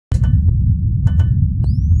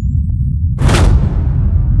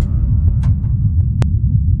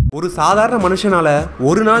ஒரு சாதாரண மனுஷனால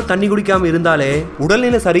ஒரு நாள் தண்ணி குடிக்காம இருந்தாலே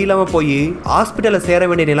உடல்நிலை சரியில்லாம போய் ஹாஸ்பிட்டல்ல சேர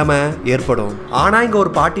வேண்டிய நிலைமை ஏற்படும். ஆனா இங்க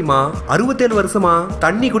ஒரு பாட்டிமா 67 வருஷமா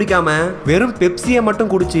தண்ணி குடிக்காம வெறும் பெப்சியை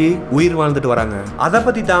மட்டும் குடிச்சு உயிர் வாழ்ந்துட்டு வராங்க. அதை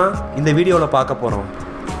பத்தி தான் இந்த வீடியோல பார்க்க போறோம்.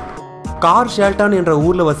 கார்ஷால்டன் என்ற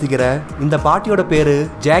ஊர்ல வசிக்கிற இந்த பாட்டியோட பேரு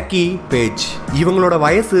ஜாக்கி பேஜ். இவங்களோட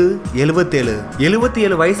வயசு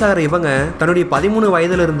 77 வயசாகிற இவங்க தன்னுடைய 13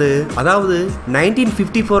 வயதுல இருந்து, அதாவது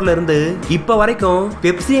 1954ல இருந்து இப்ப வரைக்கும்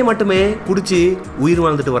பெப்சியை மட்டுமே குடிச்சு உயிர்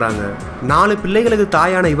வாழ்ந்துட்டு வராங்க. 4 பிள்ளைகளுக்கு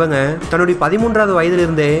தாயான இவங்க தன்னுடைய 13வது வயதுல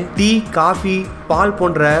இருந்தே டீ, காஃபி, பால்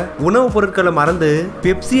போன்ற உணவுப் பொருட்களை மறந்து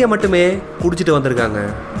பெப்சியை மட்டுமே குடிச்சிட்டு வந்திருக்காங்க.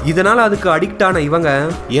 இதனால அதுக்கு அடிக்ட் ஆன இவங்க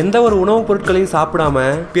எந்த ஒரு உணவுப் பொருட்களையும் சாப்பிடாம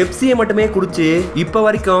பெப்சியை மட்டுமே குடிச்சு இப்ப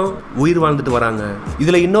வரைக்கும் உயிர் வாழ்ந்துட்டு வராங்க.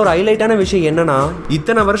 இதுல இன்னொரு ஹைலைட்டான விஷயம் என்னன்னா,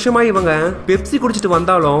 இத்தனை வருஷமா இவங்க பெப்சி குடிச்சிட்டு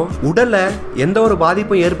வந்தாலும் உடல்ல எந்த ஒரு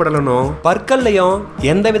பாதிப்பும் ஏற்படலனும், பற்கள்லயும்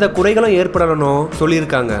எந்தவித குறைகளும் ஏற்படலனும்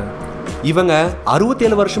சொல்லியிருக்காங்க. இவங்க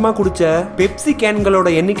 67 வருஷமா குடிச்ச பெப்சி கேன்களோட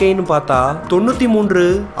எண்ணிக்கைன்னு பார்த்தா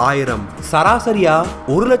 93,000. சராசரியா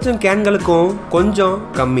 1,00,000 கேன்களுக்கும் கொஞ்சம்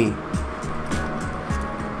கம்மி.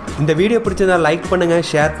 இந்த வீடியோ பிடிச்சதா லைக் பண்ணுங்க,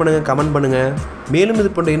 ஷேர் பண்ணுங்க, கமெண்ட் பண்ணுங்க. மேலும் இது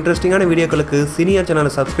போன்ற இன்ட்ரெஸ்டிங்கான வீடியோக்களுக்கு சினியா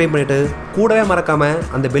சேனலை சப்ஸ்கிரைப் பண்ணிட்டு கூடவே மறக்காம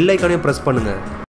அந்த பெல் ஐக்கானையும் பிரஸ் பண்ணுங்க.